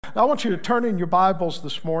I want you to turn in your Bibles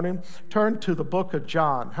this morning. Turn to the book of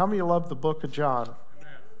John. How many love the book of John?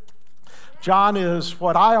 John is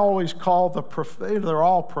what I always call they're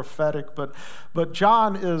all prophetic, but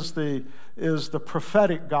John is the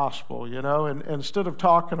prophetic gospel, you know, and instead of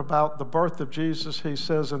talking about the birth of Jesus, he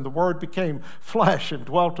says, and the Word became flesh and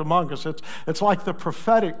dwelt among us. It's like the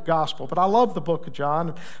prophetic gospel, but I love the book of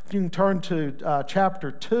John. You can turn to chapter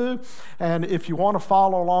 2, and if you want to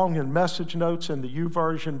follow along in message notes in the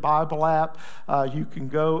YouVersion Bible app, you can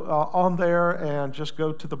go on there and just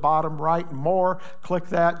go to the bottom right and more, click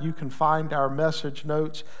that. You can find our message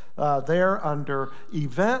notes there under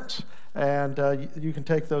events, and you can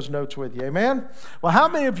take those notes with you. Amen? Well, how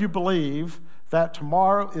many of you believe that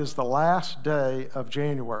tomorrow is the last day of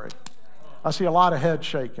January? I see a lot of heads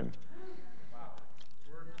shaking.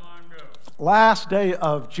 Where'd time go? Last day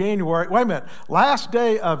of January. Wait a minute. Last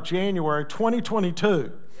day of January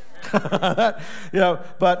 2022.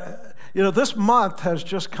 This month has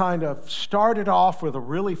just kind of started off with a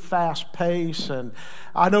really fast pace, and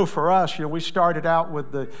I know for us, we started out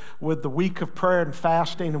with the week of prayer and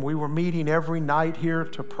fasting, and we were meeting every night here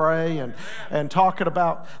to pray and talking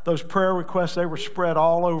about those prayer requests. They were spread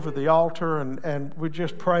all over the altar, and we're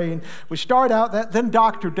just praying. We started out that, then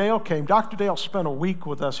Dr. Dale came. Dr. Dale spent a week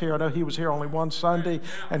with us here. I know he was here only one Sunday,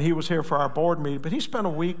 and he was here for our board meeting, but he spent a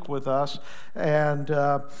week with us, and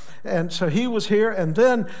so he was here, and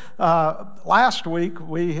then last week,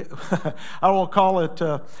 I don't want to call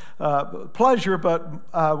it pleasure, but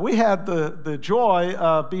we had the joy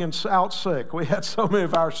of being out sick. We had so many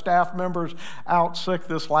of our staff members out sick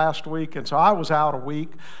this last week, and so I was out a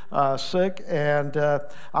week sick, and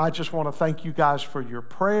I just want to thank you guys for your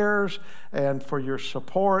prayers and for your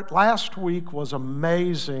support. Last week was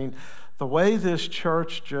amazing. The way this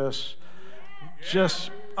church just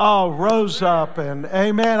rose up, and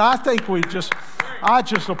amen. I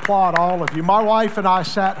just applaud all of you. My wife and I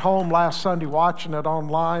sat home last Sunday watching it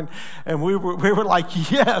online, and we were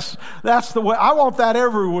like, yes, that's the way. I want that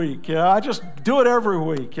every week. I just do it every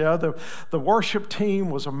week. The worship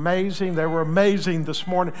team was amazing. They were amazing this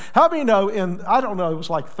morning. How many know? I don't know. It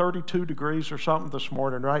was like 32 degrees or something this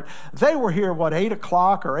morning, right? They were here 8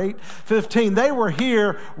 o'clock or 8:15. They were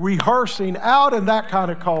here rehearsing out in that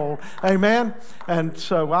kind of cold. Amen. And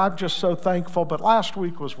so I'm just so thankful. But last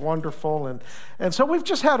week was wonderful, and so we've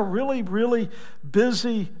just had a really, really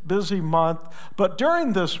busy month. But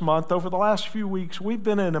during this month, over the last few weeks, we've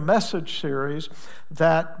been in a message series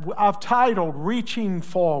that I've titled Reaching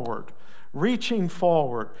Forward. Reaching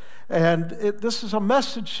Forward. And this is a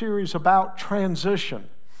message series about transition.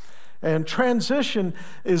 And transition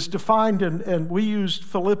is defined, and we used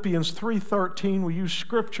Philippians 3:13. We use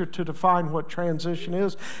Scripture to define what transition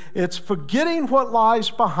is. It's forgetting what lies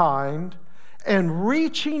behind and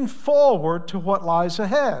reaching forward to what lies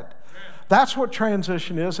ahead. That's what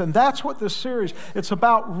transition is, and that's what this series, it's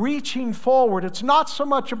about reaching forward. It's not so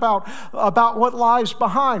much about what lies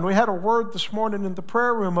behind. We had a word this morning in the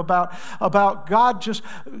prayer room about God just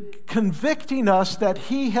convicting us that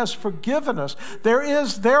He has forgiven us. There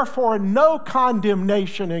is therefore no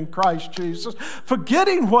condemnation in Christ Jesus.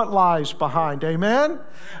 Forgetting what lies behind, amen?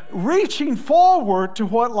 Reaching forward to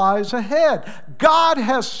what lies ahead. God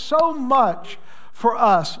has so much for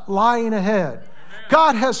us lying ahead.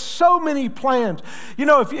 God has so many plans.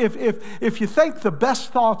 If you think the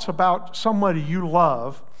best thoughts about somebody you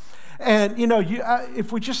love, and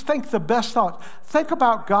if we just think the best thoughts, think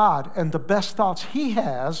about God and the best thoughts He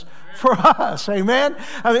has for us, amen?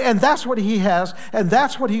 And that's what He has, and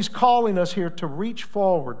that's what He's calling us here to reach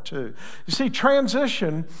forward to. You see,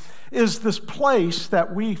 transition is this place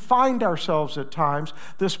that we find ourselves at times,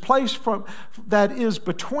 this place that is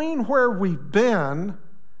between where we've been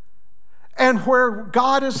and where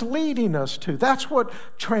God is leading us to. That's what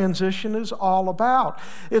transition is all about.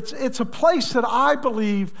 It's a place that I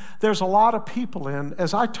believe there's a lot of people in.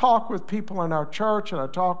 As I talk with people in our church and I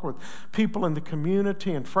talk with people in the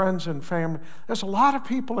community and friends and family, there's a lot of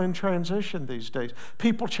people in transition these days.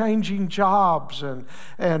 People changing jobs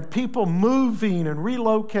and people moving and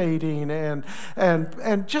relocating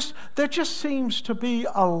and just there just seems to be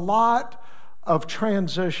a lot of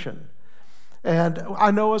transition. And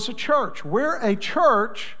I know as a church, we're a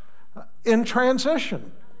church in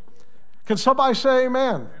transition. Can somebody say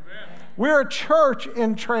amen? Amen. We're a church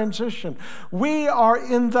in transition. We are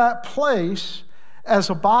in that place as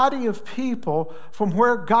a body of people from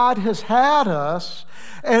where God has had us,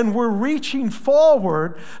 and we're reaching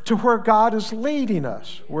forward to where God is leading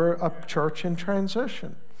us. We're a church in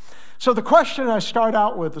transition. So the question I start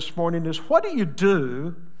out with this morning is, what do you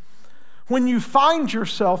do when you find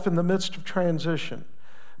yourself in the midst of transition?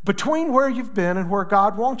 between where you've been and where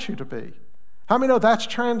God wants you to be. How many know that's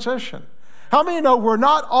transition? How many know we're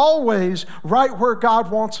not always right where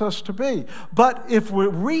God wants us to be? But if we're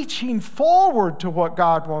reaching forward to what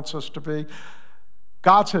God wants us to be,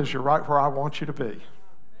 God says, you're right where I want you to be.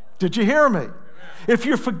 Did you hear me? If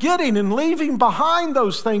you're forgetting and leaving behind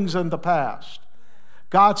those things in the past,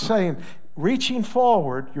 God's saying, reaching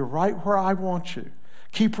forward, you're right where I want you.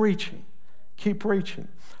 Keep reaching. Keep reaching.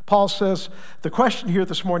 Paul says, the question here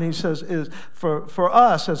this morning, he says, is for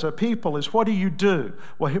us as a people is, what do you do?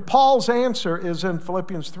 Well, Paul's answer is in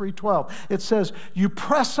Philippians 3:12. It says, you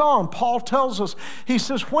press on. Paul tells us, he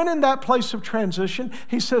says, when in that place of transition,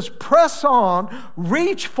 he says, press on,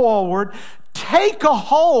 reach forward, take a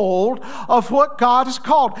hold of what God has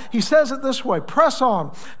called. He says it this way, press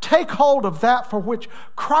on, take hold of that for which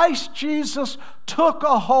Christ Jesus took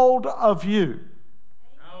a hold of you.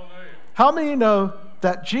 Hallelujah. How many know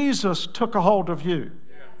that Jesus took a hold of you?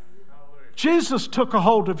 Yeah. Jesus took a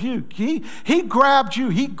hold of you. He grabbed you.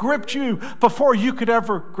 He gripped you before you could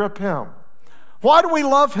ever grip him. Why do we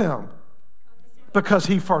love him? Because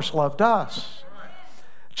he first loved us.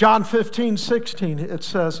 John 15:16, it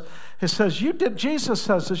says, Jesus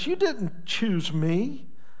says this, you didn't choose me,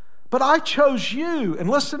 but I chose you. And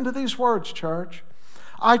listen to these words, church.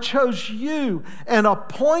 I chose you and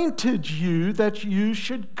appointed you that you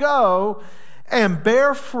should go and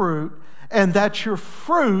bear fruit, and that your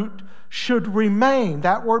fruit should remain.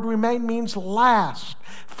 That word remain means last,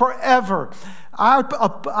 forever.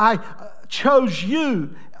 I chose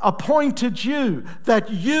you, appointed you, that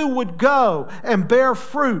you would go and bear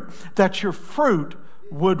fruit, that your fruit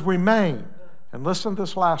would remain. And listen to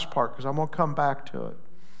this last part, because I'm going to come back to it.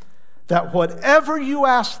 That whatever you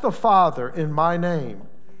ask the Father in my name,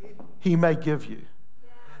 he may give you.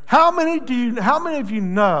 How many of you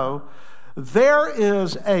know there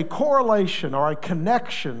is a correlation or a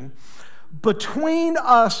connection between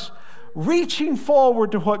us reaching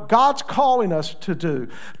forward to what God's calling us to do,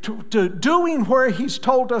 to doing where he's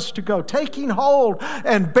told us to go, taking hold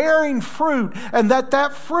and bearing fruit, and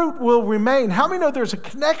that fruit will remain? How many know there's a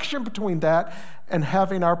connection between that and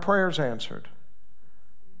having our prayers answered?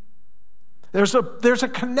 There's a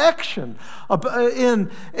connection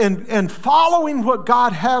in following what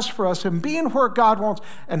God has for us and being where God wants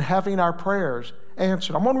and having our prayers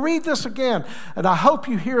answered. I'm going to read this again, and I hope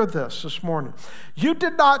you hear this morning. You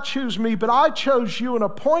did not choose me, but I chose you and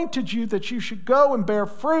appointed you that you should go and bear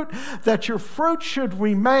fruit, that your fruit should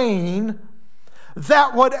remain,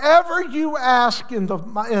 that whatever you ask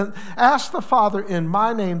ask the Father in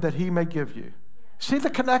my name, that he may give you. See the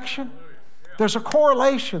connection? There's a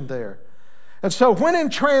correlation there. And so when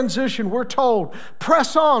in transition, we're told,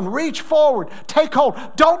 press on, reach forward, take hold.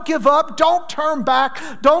 Don't give up. Don't turn back.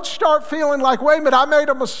 Don't start feeling like, wait a minute, I made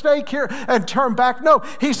a mistake here, and turn back. No,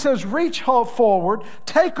 he says, reach forward,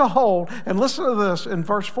 take a hold. And listen to this. In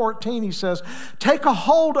verse 14, he says, take a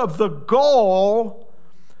hold of the goal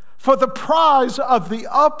for the prize of the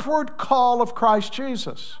upward call of Christ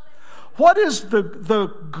Jesus. What is the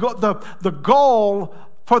goal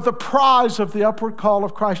for the prize of the upward call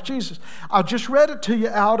of Christ Jesus? I just read it to you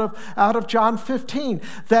out of John 15,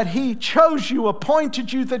 that he chose you,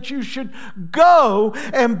 appointed you that you should go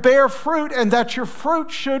and bear fruit, and that your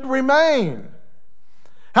fruit should remain.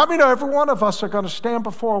 How many know every one of us are going to stand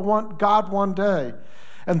before God one day?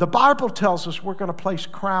 And the Bible tells us we're going to place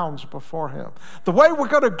crowns before him. The way we're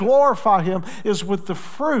going to glorify him is with the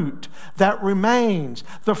fruit that remains,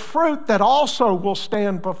 the fruit that also will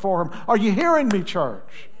stand before him. Are you hearing me,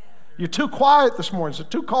 church? You're too quiet this morning. Is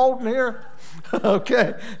it too cold in here?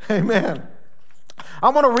 Okay, amen. I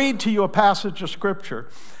want to read to you a passage of Scripture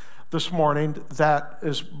this morning that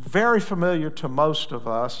is very familiar to most of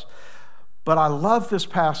us. But I love this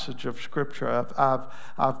passage of Scripture.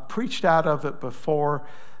 I've preached out of it before,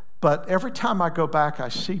 but every time I go back, I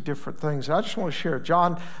see different things. I just want to share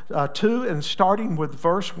John 2, and starting with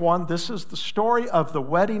verse 1, this is the story of the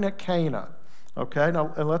wedding at Cana. Okay,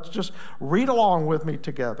 now and let's just read along with me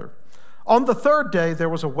together. On the third day, there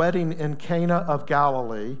was a wedding in Cana of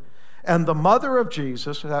Galilee, and the mother of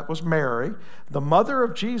Jesus, that was Mary, the mother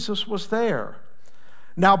of Jesus was there.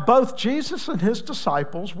 Now, both Jesus and his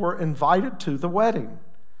disciples were invited to the wedding.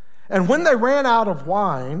 And when they ran out of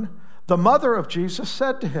wine, the mother of Jesus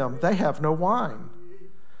said to him, they have no wine.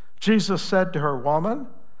 Jesus said to her, woman,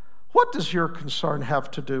 what does your concern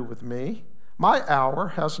have to do with me? My hour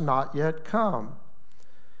has not yet come.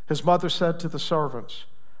 His mother said to the servants,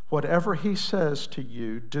 whatever he says to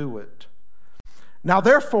you, do it. Now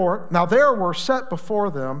there were set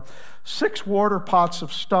before them 6 water pots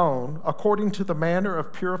of stone, according to the manner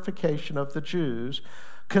of purification of the Jews,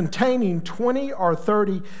 containing 20 or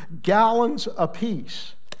 30 gallons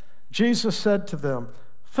apiece. Jesus said to them,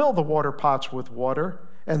 "Fill the water pots with water,"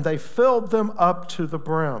 and they filled them up to the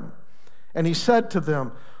brim. And he said to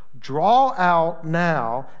them, "Draw out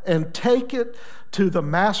now and take it to the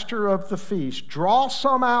master of the feast. Draw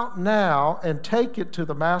some out now and take it to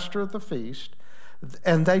the master of the feast."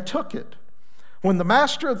 And they took it. When the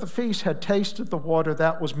master of the feast had tasted the water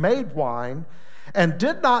that was made wine, and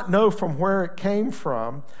did not know from where it came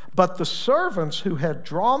from, but the servants who had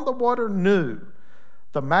drawn the water knew,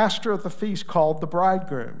 the master of the feast called the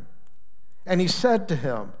bridegroom. And he said to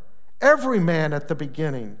him, "Every man at the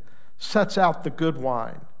beginning sets out the good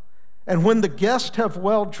wine, and when the guests have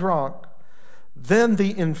well drunk, then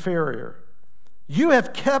the inferior. You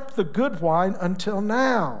have kept the good wine until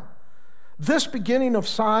now." This beginning of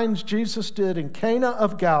signs Jesus did in Cana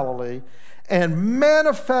of Galilee, and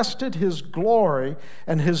manifested his glory,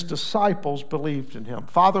 and his disciples believed in him.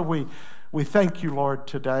 Father, we thank you, Lord,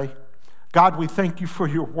 today. God, we thank you for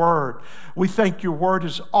your word. We thank your word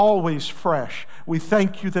is always fresh. We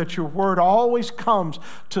thank you that your word always comes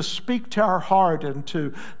to speak to our heart and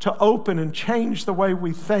to open and change the way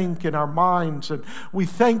we think in our minds. And we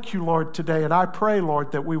thank you, Lord, today. And I pray,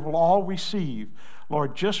 Lord, that we will all receive,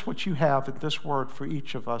 Lord, just what you have in this word for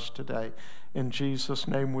each of us today. In Jesus'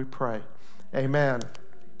 name we pray. Amen.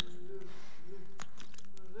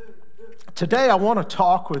 Today I want to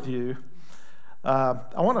talk with you.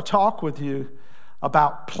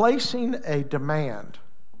 About placing a demand.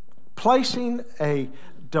 Placing a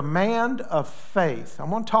demand of faith.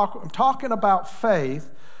 I'm talking about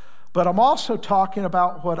faith, but I'm also talking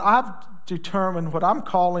about what I've determined, what I'm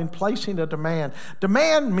calling placing a demand.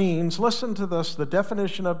 Demand means, listen to this, the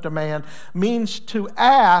definition of demand means to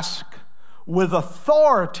ask with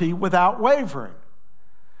authority without wavering.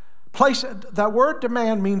 That word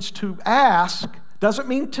demand means to ask, doesn't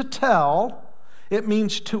mean to tell. It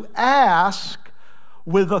means to ask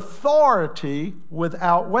with authority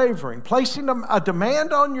without wavering. Placing a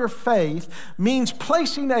demand on your faith means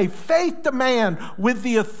placing a faith demand with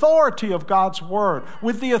the authority of God's word,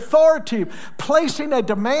 with the authority, placing a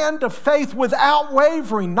demand of faith without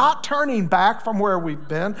wavering, not turning back from where we've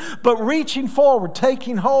been, but reaching forward,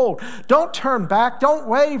 taking hold. Don't turn back, don't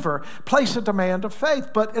waver. Place a demand of faith.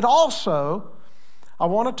 But it also, I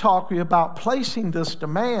want to talk to you about placing this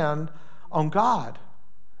demand on God.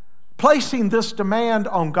 Placing this demand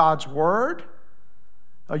on God's word.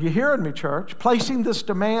 Are you hearing me, church? Placing this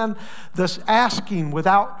demand, this asking with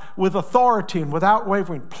authority and without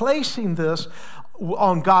wavering. Placing this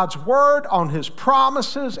on God's word, on his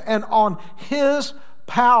promises, and on his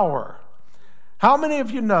power. How many of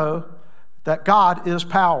you know that God is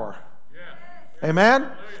power? Yeah. Amen?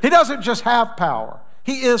 He doesn't just have power.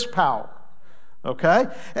 He is power. Okay?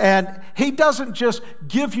 And he doesn't just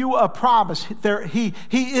give you a promise. He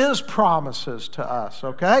is promises to us,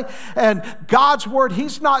 okay? And God's word,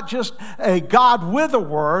 he's not just a God with a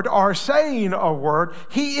word or saying a word.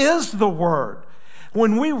 He is the word.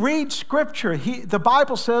 When we read scripture, the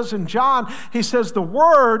Bible says in John, he says the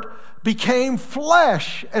word became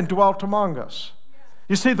flesh and dwelt among us.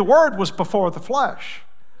 You see, the word was before the flesh.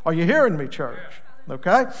 Are you hearing me, church?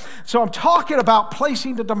 Okay? So I'm talking about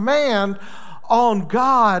placing the demand on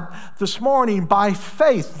God this morning by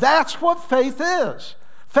faith. That's what faith is.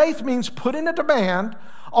 Faith means putting a demand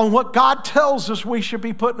on what God tells us we should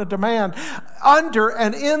be putting a demand under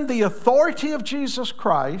and in the authority of Jesus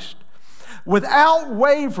Christ without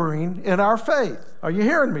wavering in our faith. Are you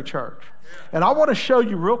hearing me, church? And I want to show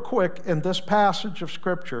you real quick in this passage of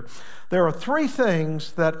Scripture, there are three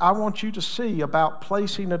things that I want you to see about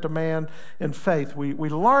placing a demand in faith. We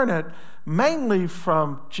learn it mainly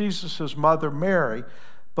from Jesus' mother, Mary,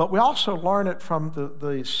 but we also learn it from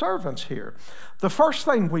the servants here. The first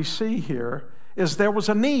thing we see here is there was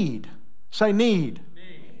a need. Say need.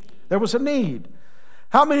 There was a need.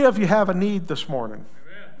 How many of you have a need this morning?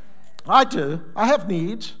 Amen. I do. I have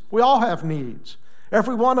needs. We all have needs.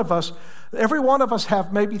 Every one of us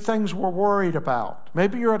have maybe things we're worried about.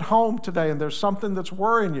 Maybe you're at home today and there's something that's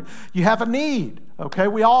worrying you. You have a need, okay?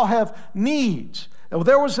 We all have needs. Well,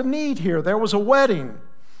 there was a need here. There was a wedding.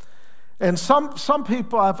 And some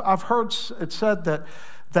people, I've heard it said that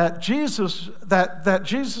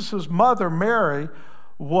Jesus' mother, Mary,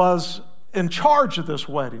 was in charge of this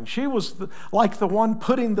wedding. She was like the one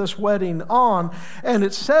putting this wedding on. And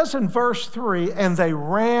it says in verse 3, and they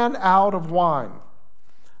ran out of wine.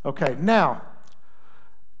 Okay, now,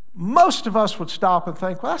 most of us would stop and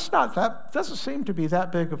think, well, doesn't seem to be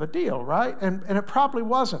that big of a deal, right? And it probably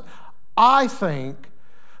wasn't. I think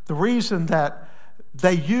the reason that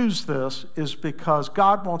they use this is because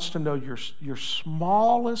God wants to know your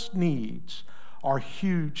smallest needs are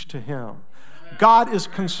huge to Him. God is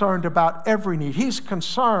concerned about every need. He's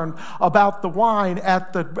concerned about the wine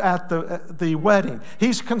at the wedding.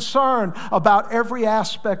 He's concerned about every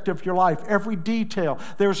aspect of your life, every detail.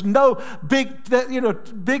 There's no big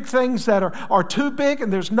things that are too big,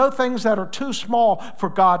 and there's no things that are too small for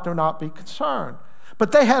God to not be concerned.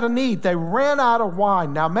 But they had a need. They ran out of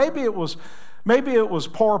wine. Now maybe it was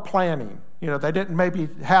poor planning. They didn't maybe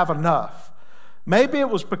have enough. Maybe it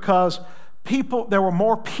was because there were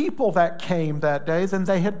more people that came that day than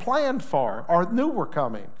they had planned for or knew were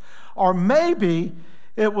coming. Or maybe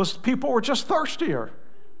it was people were just thirstier.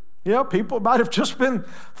 People might have just been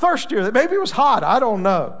thirstier. Maybe it was hot. I don't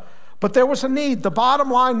know. But there was a need. The bottom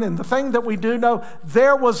line, and the thing that we do know,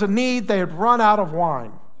 there was a need. They had run out of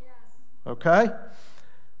wine. Okay?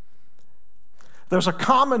 There's a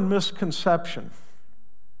common misconception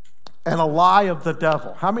and a lie of the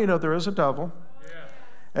devil. How many know there is a devil?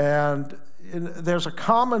 And there's a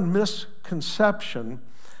common misconception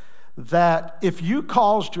that if you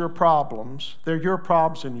caused your problems, they're your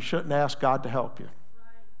problems and you shouldn't ask God to help you.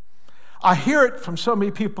 I hear it from so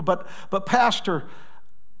many people, but Pastor,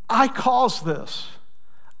 I caused this.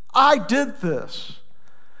 I did this.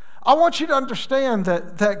 I want you to understand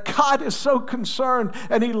that God is so concerned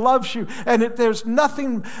and He loves you. And there's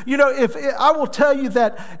nothing, I will tell you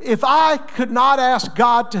that if I could not ask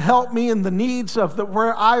God to help me in the needs of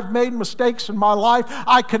where I've made mistakes in my life,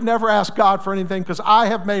 I could never ask God for anything because I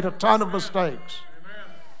have made a ton of mistakes. Amen.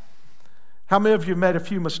 How many of you made a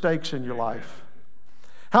few mistakes in your life?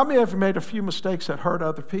 How many of you made a few mistakes that hurt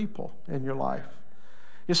other people in your life?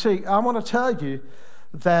 You see, I want to tell you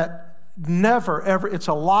that never, ever. It's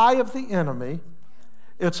a lie of the enemy.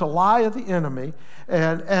 It's a lie of the enemy.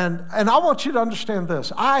 And I want you to understand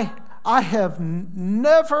this. I have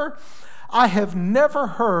never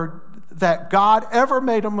heard that God ever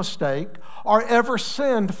made a mistake or ever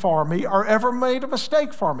sinned for me or ever made a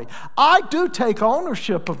mistake for me. I do take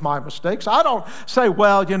ownership of my mistakes. I don't say,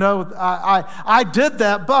 well, I did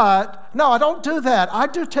that, but no, I don't do that. I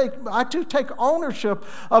do take ownership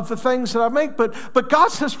of the things that I make, but God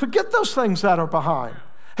says, forget those things that are behind.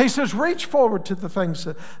 He says, reach forward to the things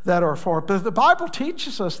that are forward. But the Bible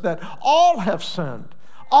teaches us that all have sinned.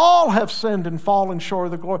 All have sinned and fallen short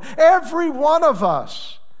of the glory. Every one of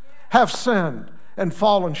us have sinned and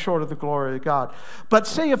fallen short of the glory of God. But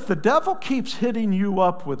see, if the devil keeps hitting you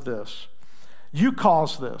up with this, you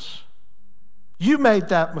caused this. You made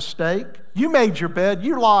that mistake. You made your bed.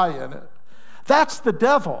 You lie in it. That's the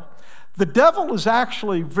devil. The devil is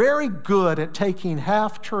actually very good at taking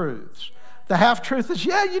half-truths. The half-truth is,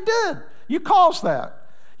 yeah, you did. You caused that.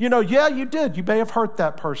 Yeah, you did. You may have hurt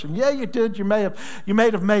that person. Yeah, you did. You may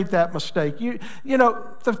have made that mistake.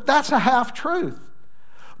 That's a half-truth.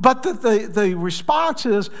 But the response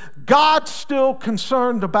is, God's still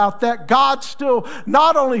concerned about that. God still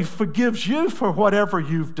not only forgives you for whatever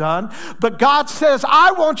you've done, but God says,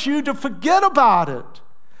 I want you to forget about it.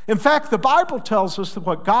 In fact, the Bible tells us that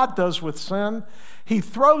what God does with sin, He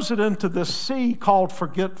throws it into this sea called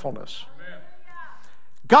forgetfulness. Amen.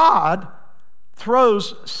 God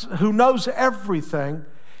who knows everything,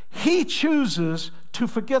 He chooses to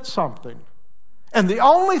forget something. And the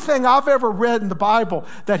only thing I've ever read in the Bible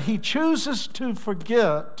that He chooses to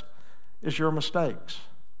forget is your mistakes.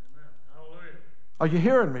 Amen. Hallelujah. Are you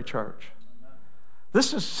hearing me, church? Amen.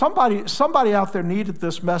 This is somebody out there needed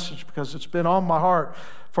this message because it's been on my heart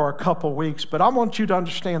for a couple weeks. But I want you to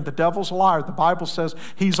understand the devil's a liar. The Bible says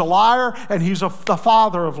he's a liar and he's the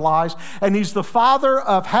father of lies, and he's the father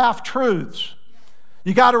of half-truths.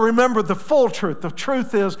 You got to remember the full truth. The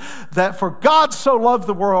truth is that for God so loved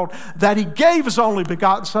the world that He gave His only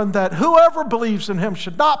begotten Son, that whoever believes in Him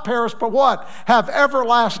should not perish, but what? Have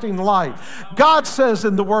everlasting life. God says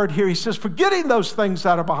in the Word here, He says, forgetting those things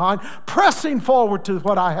that are behind, pressing forward to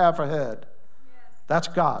what I have ahead. That's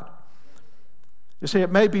God. You see,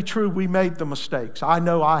 it may be true we made the mistakes. I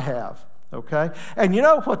know I have, okay? And you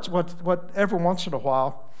know what every once in a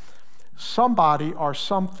while, somebody or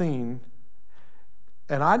something,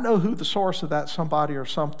 and I know who the source of that somebody or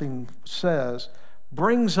something says,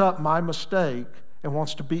 brings up my mistake and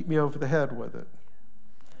wants to beat me over the head with it.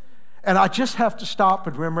 And I just have to stop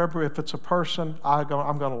and remember, if it's a person, I'm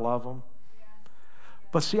going to love them.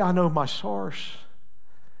 But see, I know my source.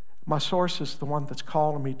 My source is the one that's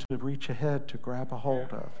calling me to reach ahead, to grab a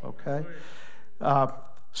hold of, okay?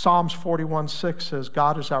 Psalms 41:6 says,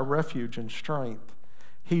 God is our refuge and strength.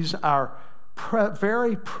 He's our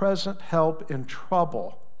very present help in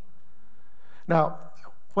trouble. Now,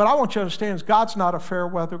 what I want you to understand is God's not a fair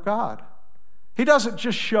weather God. He doesn't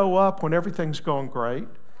just show up when everything's going great.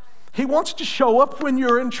 He wants to show up when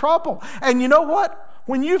you're in trouble. And you know what?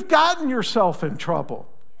 When you've gotten yourself in trouble,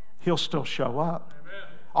 He'll still show up. Amen.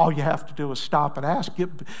 All you have to do is stop and ask.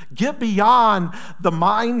 Get beyond the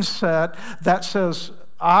mindset that says,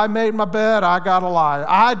 I made my bed, I got to lie.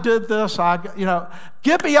 I did this,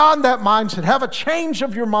 get beyond that mindset. Have a change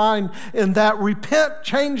of your mind in that. Repent,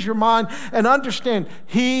 change your mind, and understand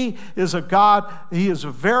He is a God. He is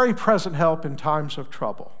a very present help in times of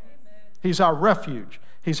trouble. He's our refuge.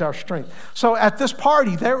 He's our strength. So at this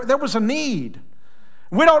party, there was a need.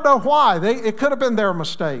 We don't know why. It could have been their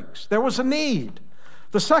mistakes. There was a need.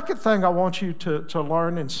 The second thing I want you to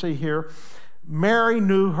learn and see here, Mary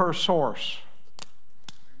knew her source.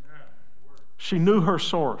 She knew her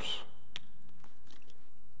source.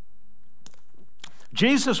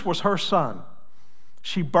 Jesus was her son.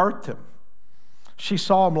 She birthed him. She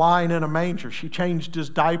saw him lying in a manger. She changed his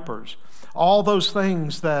diapers. All those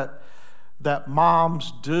things that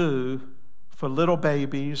moms do for little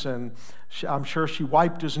babies, and I'm sure she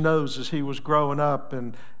wiped his nose as he was growing up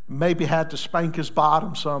and maybe had to spank his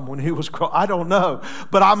bottom some when he was growing. I don't know.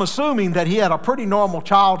 But I'm assuming that he had a pretty normal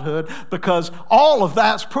childhood because all of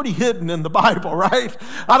that's pretty hidden in the Bible, right?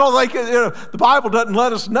 I don't think the Bible doesn't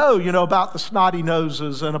let us know, about the snotty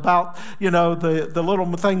noses and about, the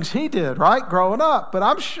little things he did, right, growing up. But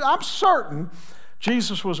I'm certain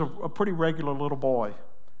Jesus was a pretty regular little boy.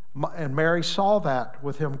 And Mary saw that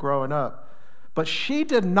with him growing up. But she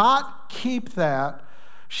did not keep that.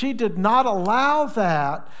 She did not allow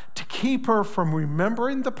that to keep her from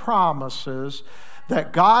remembering the promises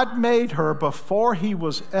that God made her before he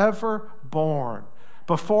was ever born,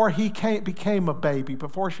 before he became a baby,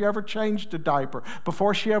 before she ever changed a diaper,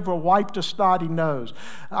 before she ever wiped a snotty nose.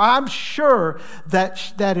 I'm sure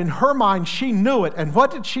that in her mind she knew it. And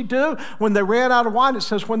what did she do? When they ran out of wine, it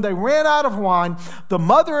says when they ran out of wine, the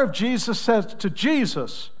mother of Jesus said to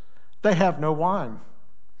Jesus, they have no wine.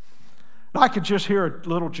 I could just hear a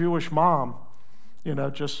little Jewish mom, they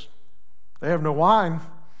have no wine.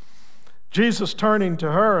 Jesus turning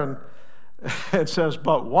to her and says,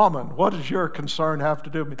 but woman, what does your concern have to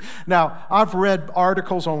do with me? Now, I've read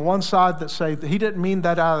articles on one side that say that he didn't mean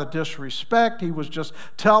that out of disrespect. He was just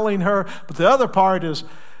telling her. But the other part is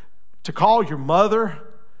to call your mother,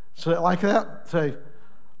 say it like that, say,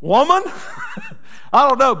 woman? I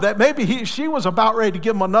don't know, that maybe she was about ready to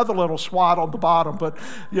give him another little swat on the bottom, but,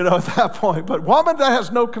 at that point. But woman, that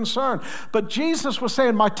has no concern. But Jesus was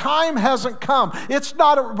saying, my time hasn't come. It's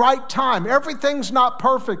not a right time. Everything's not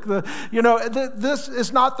perfect. This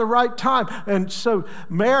is not the right time. And so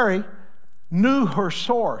Mary knew her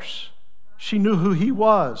source. She knew who he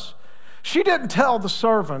was. She didn't tell the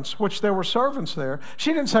servants, which there were servants there,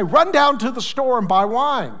 she didn't say, run down to the store and buy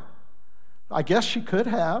wine. I guess she could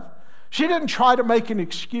have. She didn't try to make an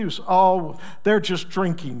excuse. Oh, they're just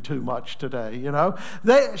drinking too much today,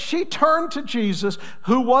 She turned to Jesus,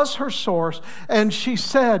 who was her source, and she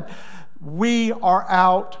said, we are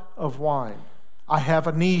out of wine. I have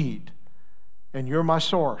a need, and you're my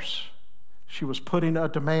source. She was putting a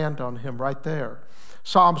demand on him right there.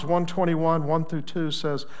 Psalms 121, 1-2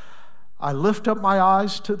 says, I lift up my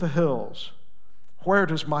eyes to the hills. Where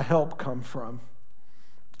does my help come from?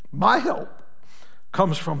 My help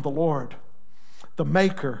comes from the Lord, the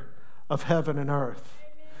maker of heaven and earth.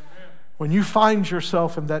 Amen. When you find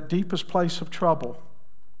yourself in that deepest place of trouble,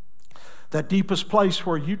 that deepest place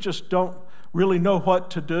where you just don't really know what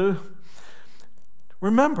to do,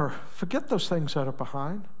 remember, forget those things that are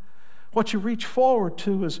behind. What you reach forward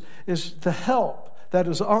to is the help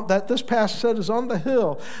that this passage said is on the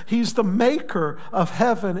hill. He's the maker of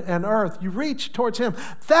heaven and earth. You reach towards him.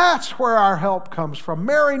 That's where our help comes from.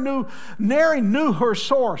 Mary knew her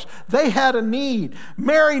source. They had a need.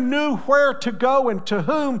 Mary knew where to go and to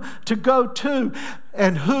whom to go to,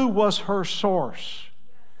 and who was her source.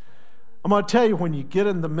 I'm going to tell you, when you get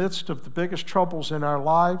in the midst of the biggest troubles in our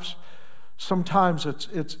lives, sometimes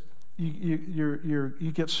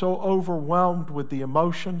you get so overwhelmed with the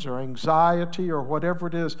emotions or anxiety or whatever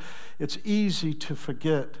it is, it's easy to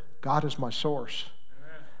forget God is my source.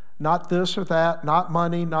 Amen. Not this or that, not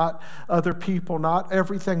money, not other people, not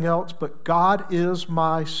everything else, but God is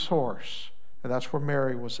my source. And that's where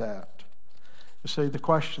Mary was at. You see, the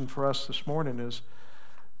question for us this morning is,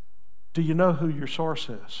 do you know who your source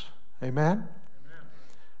is? Amen? Amen.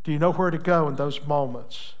 Do you know where to go in those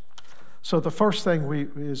moments? So the first thing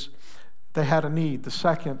is they had a need. The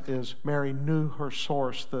second is Mary knew her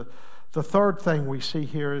source. The third thing we see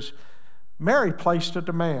here is Mary placed a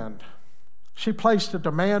demand. She placed a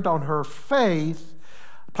demand on her faith,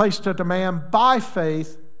 placed a demand by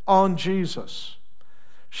faith on Jesus.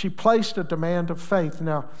 She placed a demand of faith.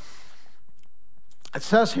 Now, it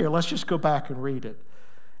says here, let's just go back and read it.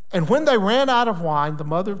 And when they ran out of wine, the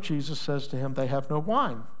mother of Jesus says to him, they have no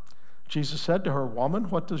wine. Jesus said to her, woman,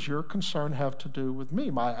 what does your concern have to do with me?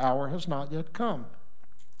 My hour has not yet come.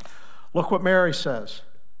 Look what Mary says.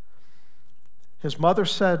 His mother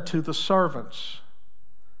said to the servants,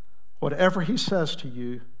 whatever he says to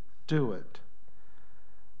you, do it.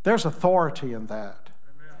 There's authority in that.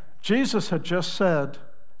 Amen. Jesus had just had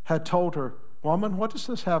told her, woman, what does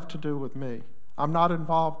this have to do with me? I'm not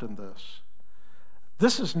involved in this.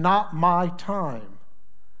 This is not my time.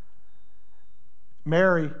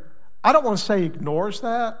 Mary, I don't want to say ignores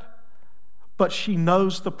that, but she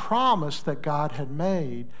knows the promise that God had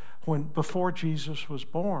made before Jesus was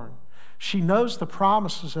born. She knows the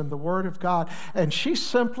promises in the Word of God, and she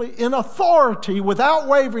simply, in authority, without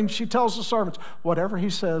wavering, she tells the servants, whatever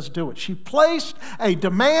he says, do it. She placed a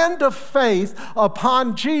demand of faith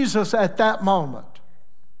upon Jesus at that moment.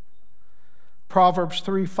 Proverbs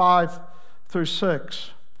 3:5-6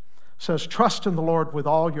 says, trust in the Lord with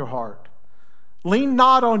all your heart. Lean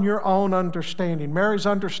not on your own understanding. Mary's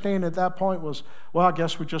understanding at that point was, well, I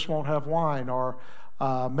guess we just won't have wine, or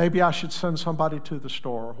maybe I should send somebody to the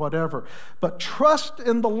store, or whatever. But trust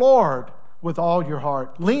in the Lord with all your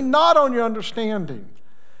heart. Lean not on your understanding.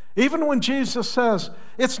 Even when Jesus says,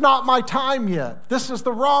 it's not my time yet. This is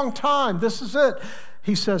the wrong time. This is it.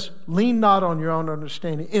 He says, lean not on your own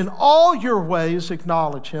understanding. In all your ways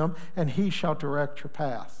acknowledge him, and he shall direct your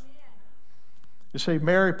path. You see,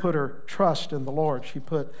 Mary put her trust in the Lord. She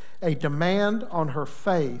put a demand on her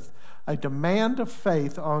faith, a demand of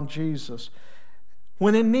faith on Jesus.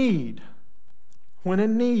 When in need,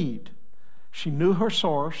 she knew her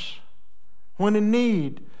source. When in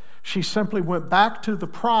need, she simply went back to the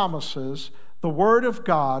promises, the Word of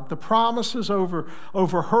God, the promises over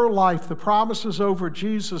her life, the promises over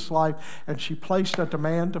Jesus' life, and she placed a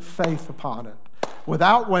demand of faith upon it,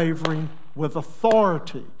 without wavering, with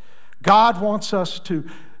authority. God wants us to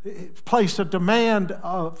place a demand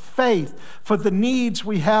of faith for the needs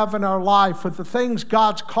we have in our life, for the things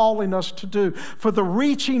God's calling us to do, for the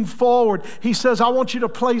reaching forward. He says, I want you to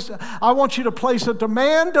place a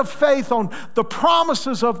demand of faith on the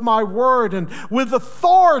promises of my word, and with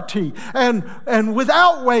authority and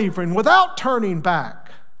without wavering, without turning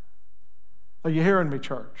back. Are you hearing me,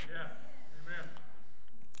 church? Yeah. Amen.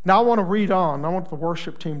 Now I want to read on. I want the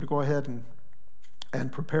worship team to go ahead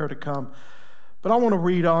and prepare to come. But I want to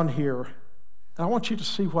read on here, and I want you to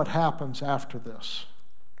see what happens after this.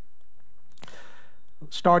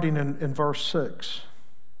 Starting in verse 6.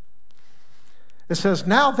 It says,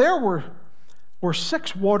 now there were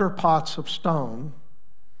 6 water pots of stone.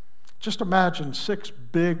 Just imagine 6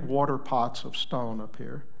 big water pots of stone up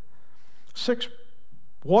here. 6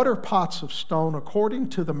 water pots of stone according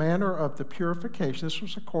to the manner of the purification. This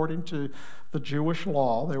was according to the Jewish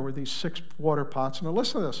law. There were these 6 water pots. Now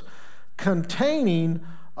listen to this. Containing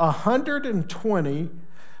 20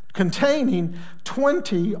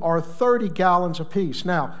 or 30 gallons apiece.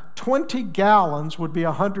 Now, 20 gallons would be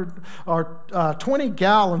 100, or 20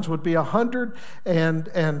 gallons would be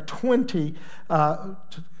 120.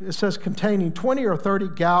 It says containing 20 or 30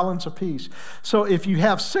 gallons apiece. So if you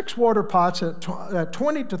have 6 water pots at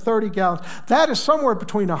 20 to 30 gallons, that is somewhere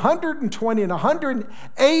between 120 and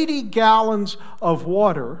 180 gallons of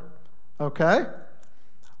water, okay?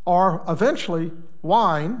 Or eventually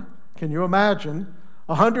wine. Can you imagine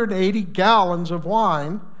 180 gallons of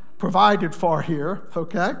wine provided for here,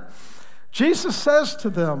 okay? Jesus says to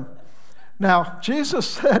them, now Jesus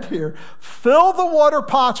said here, fill the water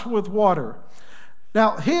pots with water.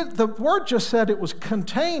 Now the word just said it was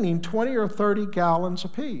containing 20 or 30 gallons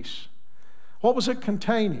apiece. What was it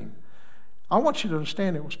containing? I want you to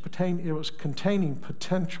understand it was containing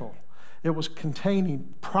potential. It was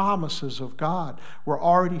containing promises of God. We're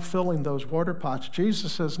already filling those water pots.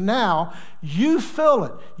 Jesus says, now you fill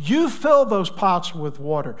it. You fill those pots with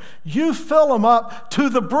water. You fill them up to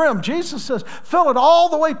the brim. Jesus says, fill it all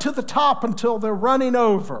the way to the top until they're running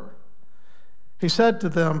over. He said to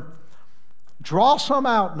them, draw some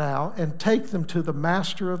out now and take them to the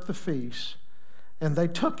master of the feast. And they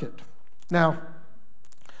took it. Now,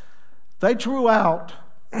 they drew out,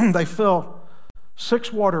 they filled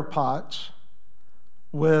 6 water pots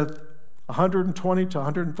with 120 to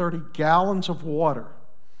 130 gallons of water,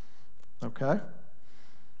 okay?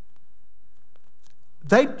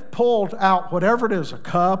 They pulled out whatever it is, a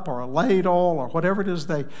cup or a ladle or whatever it is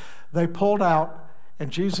they pulled out,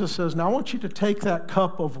 and Jesus says, now I want you to take that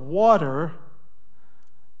cup of water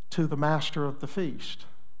to the master of the feast.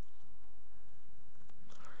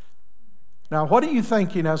 Now, what are you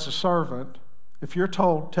thinking as a servant if you're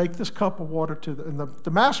told, take this cup of water and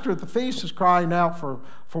the master of the feast is crying out for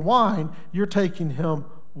wine, you're taking him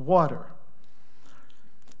water.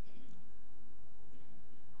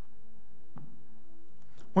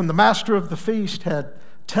 When the master of the feast had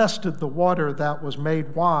tested the water that was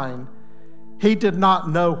made wine, he did not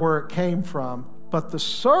know where it came from, but the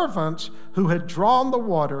servants who had drawn the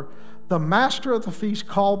water, the master of the feast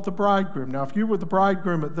called the bridegroom. Now, if you were the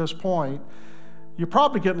bridegroom at this point, you're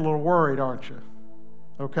probably getting a little worried, aren't you?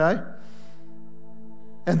 Okay?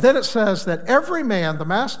 And then it says that every man, the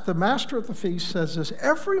master of the feast says this,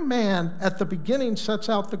 every man at the beginning sets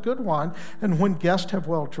out the good wine, and when guests have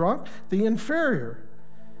well drunk, the inferior.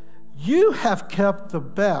 You have kept the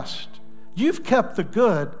best. You've kept the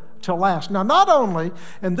good till last. Now, not only,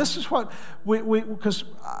 and this is what because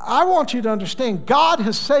I want you to understand, God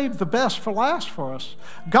has saved the best for last for us.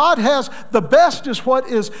 God has, the best is what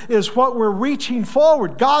we're reaching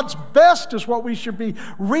forward. God's best is what we should be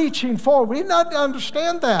reaching forward. We need to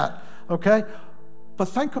understand that, okay? But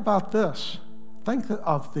think about this. Think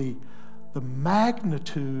of the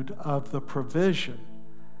magnitude of the provision.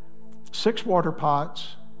 6 water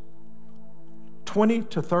pots, 20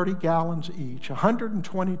 to 30 gallons each,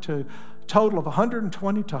 120 to total of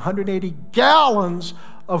 120 to 180 gallons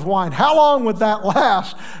of wine. How long would that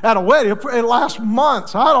last at a wedding? It lasts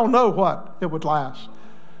months. I don't know what it would last.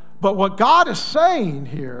 But what God is saying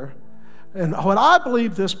here, and what I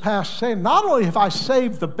believe this passage is saying, not only have I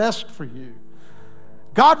saved the best for you,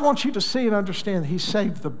 God wants you to see and understand that He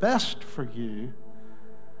saved the best for you,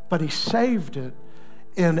 but He saved it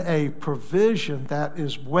in a provision that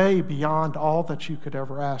is way beyond all that you could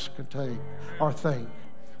ever ask and take or think.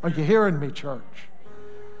 Are you hearing me, church?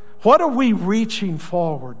 What are we reaching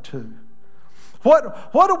forward to? What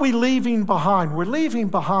are we leaving behind? We're leaving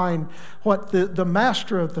behind what the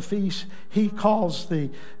master of the feast, he calls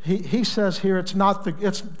he says here, it's not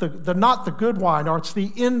the good wine, or it's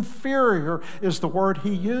the inferior is the word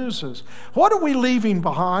he uses. What are we leaving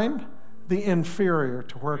behind? The inferior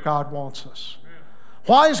to where God wants us.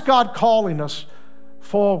 Why is God calling us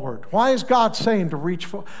forward? Why is God saying to reach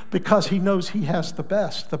forward? Because He knows He has the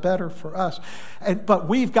best, the better for us. But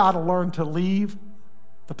we've got to learn to leave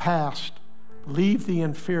the past, leave the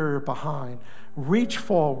inferior behind, reach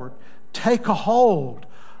forward, take a hold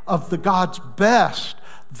of the God's best.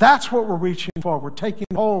 That's what we're reaching for. We're taking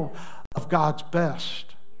hold of God's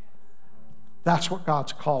best. That's what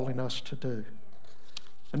God's calling us to do.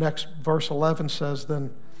 The next verse 11 says,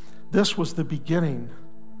 then, this was the beginning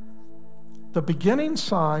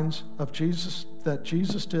signs of Jesus that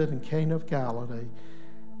Jesus did in Cana of Galilee.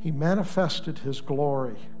 He manifested His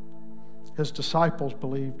glory. His disciples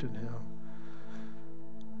believed in Him.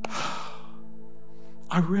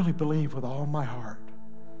 I really believe with all my heart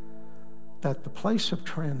that the place of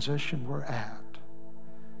transition we're at,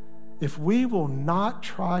 if we will not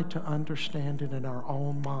try to understand it in our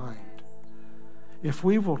own mind, if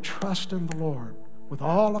we will trust in the Lord with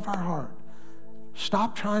all of our heart,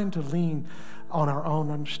 stop trying to lean on our own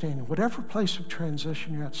understanding. Whatever place of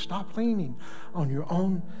transition you're at, stop leaning on your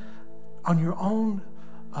own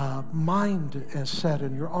mind as set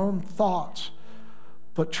and your own thoughts,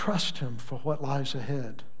 but trust Him for what lies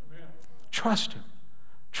ahead. Amen. Trust Him.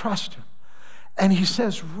 Trust Him. And He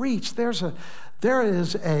says, reach. There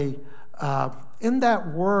is a in that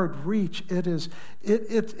word reach,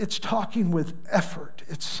 it's talking with effort.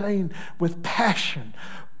 It's saying with passion.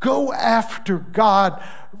 Go after God,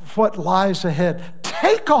 what lies ahead.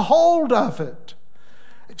 Take a hold of it.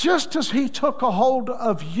 Just as He took a hold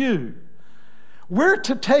of you. We're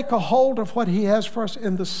to take a hold of what He has for us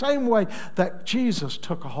in the same way that Jesus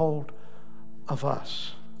took a hold of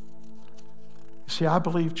us. See, I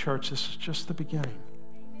believe, church, this is just the beginning.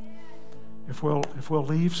 If we'll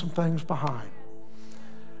leave some things behind,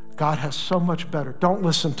 God has so much better. Don't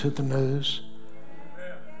listen to the news.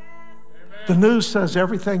 The news says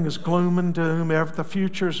everything is gloom and doom, the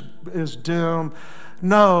future is dim.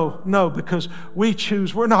 No, because we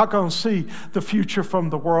choose, we're not going to see the future from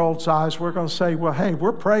the world's eyes. We're going to say, well, hey,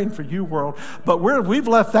 we're praying for you, world, but we've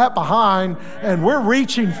left that behind, and we're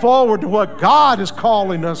reaching forward to what God is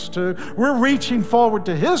calling us to. We're reaching forward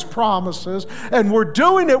to His promises, and we're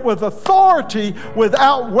doing it with authority,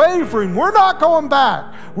 without wavering. We're not going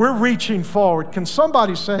back. We're reaching forward. Can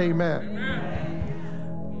somebody say amen?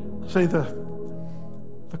 Amen. See, the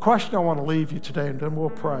question I want to leave you today, and then we'll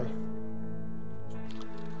pray.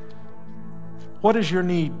 What is your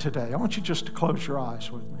need today? I want you just to close your eyes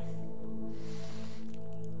with me.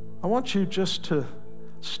 I want you just to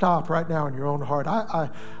stop right now in your own heart. I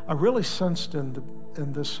really sensed in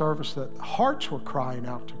this service that hearts were crying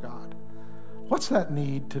out to God. What's that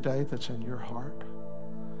need today that's in your heart?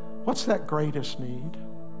 What's that greatest need?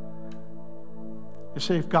 You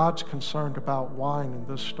see, if God's concerned about wine in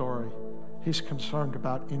this story, He's concerned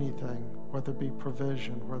about anything, whether it be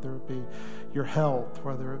provision, whether it be your health,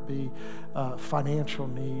 whether it be financial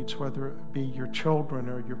needs, whether it be your children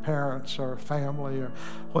or your parents or family or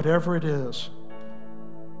whatever it is.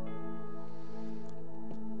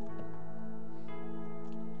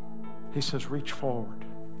 He says, reach forward,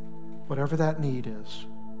 whatever that need is.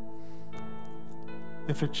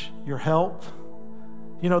 If it's your health,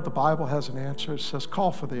 you know, the Bible has an answer. It says,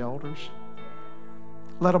 call for the elders.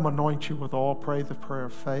 Let them anoint you with oil. Pray the prayer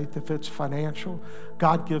of faith. If it's financial,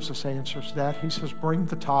 God gives us answers to that. He says, bring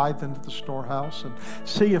the tithe into the storehouse and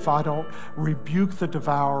see if I don't rebuke the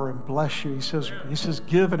devourer and bless you. He says,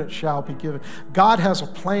 give and it shall be given. God has a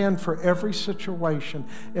plan for every situation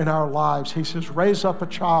in our lives. He says, raise up a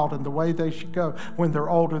child in the way they should go. When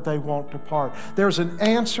they're older, they won't depart. There's an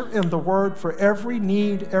answer in the Word for every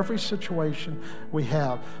need, every situation we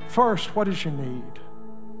have. First, what is your need?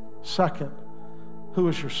 Second, who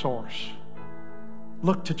is your source?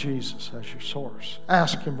 Look to Jesus as your source.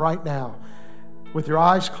 Ask Him right now, with your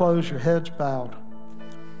eyes closed, your heads bowed.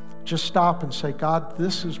 Just stop and say, God,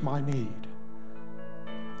 this is my need.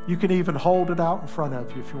 You can even hold it out in front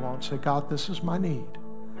of you if you want. Say, God, this is my need.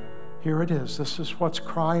 Here it is. This is what's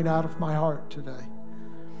crying out of my heart today.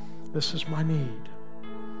 This is my need.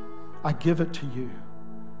 I give it to you.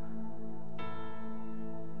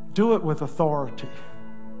 Do it with authority.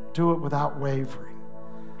 Do it without wavering.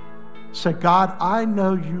 Say, God, I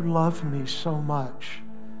know you love me so much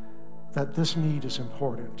that this need is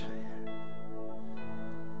important to you.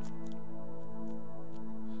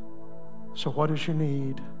 So what is your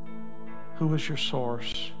need? Who is your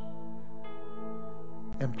source?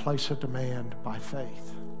 And place a demand by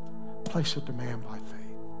faith. Place a demand by faith.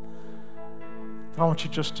 I want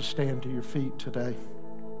you just to stand to your feet today.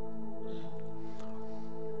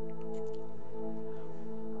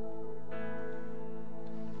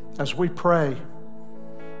 As we pray,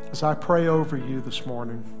 as I pray over you this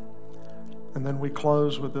morning, and then we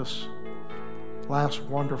close with this last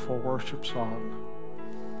wonderful worship song,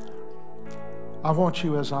 I want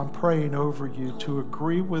you, as I'm praying over you, to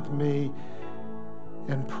agree with me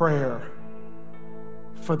in prayer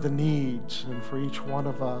for the needs and for each one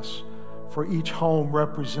of us, for each home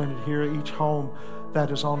represented here, each home that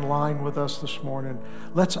is online with us this morning.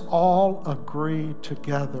 Let's all agree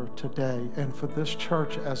together today and for this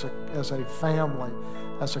church as a family,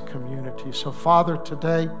 as a community. So, Father,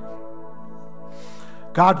 today,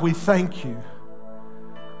 God, we thank you.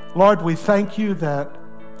 Lord, we thank you that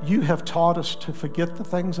you have taught us to forget the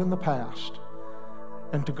things in the past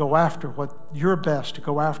and to go after what your best, to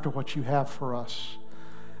go after what you have for us.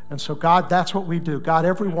 And so, God, that's what we do. God,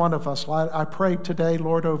 every one of us, I pray today,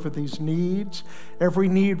 Lord, over these needs, every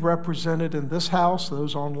need represented in this house,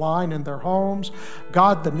 those online in their homes,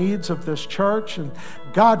 God, the needs of this church. And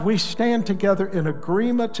God, we stand together in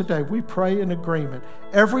agreement today. We pray in agreement.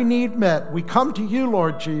 Every need met. We come to you,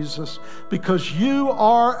 Lord Jesus, because you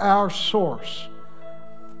are our source.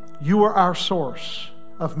 You are our source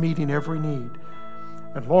of meeting every need.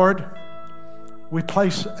 And Lord, we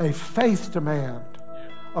place a faith demand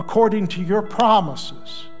according to your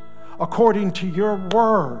promises, according to your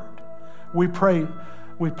word. We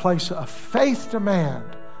place a faith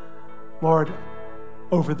demand, Lord,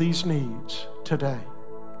 over these needs today.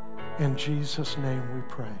 In Jesus' name we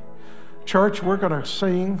pray. Church, we're going to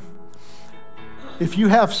sing. If you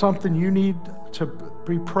have something you need to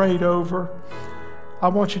be prayed over, I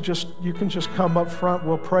want you can just come up front.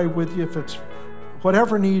 We'll pray with you. If it's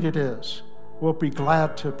whatever need it is, we'll be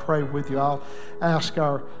glad to pray with you. I'll ask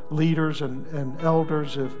our leaders and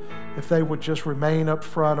elders if they would just remain up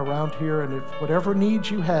front around here, and if whatever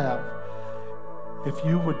needs you have, if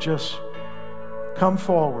you would just come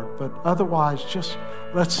forward. But otherwise, just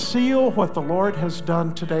let's seal what the Lord has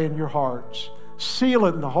done today in your hearts. Seal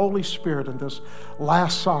it in the Holy Spirit in this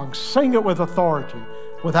last song. Sing it with authority,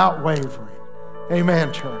 without wavering.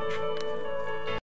 Amen, church.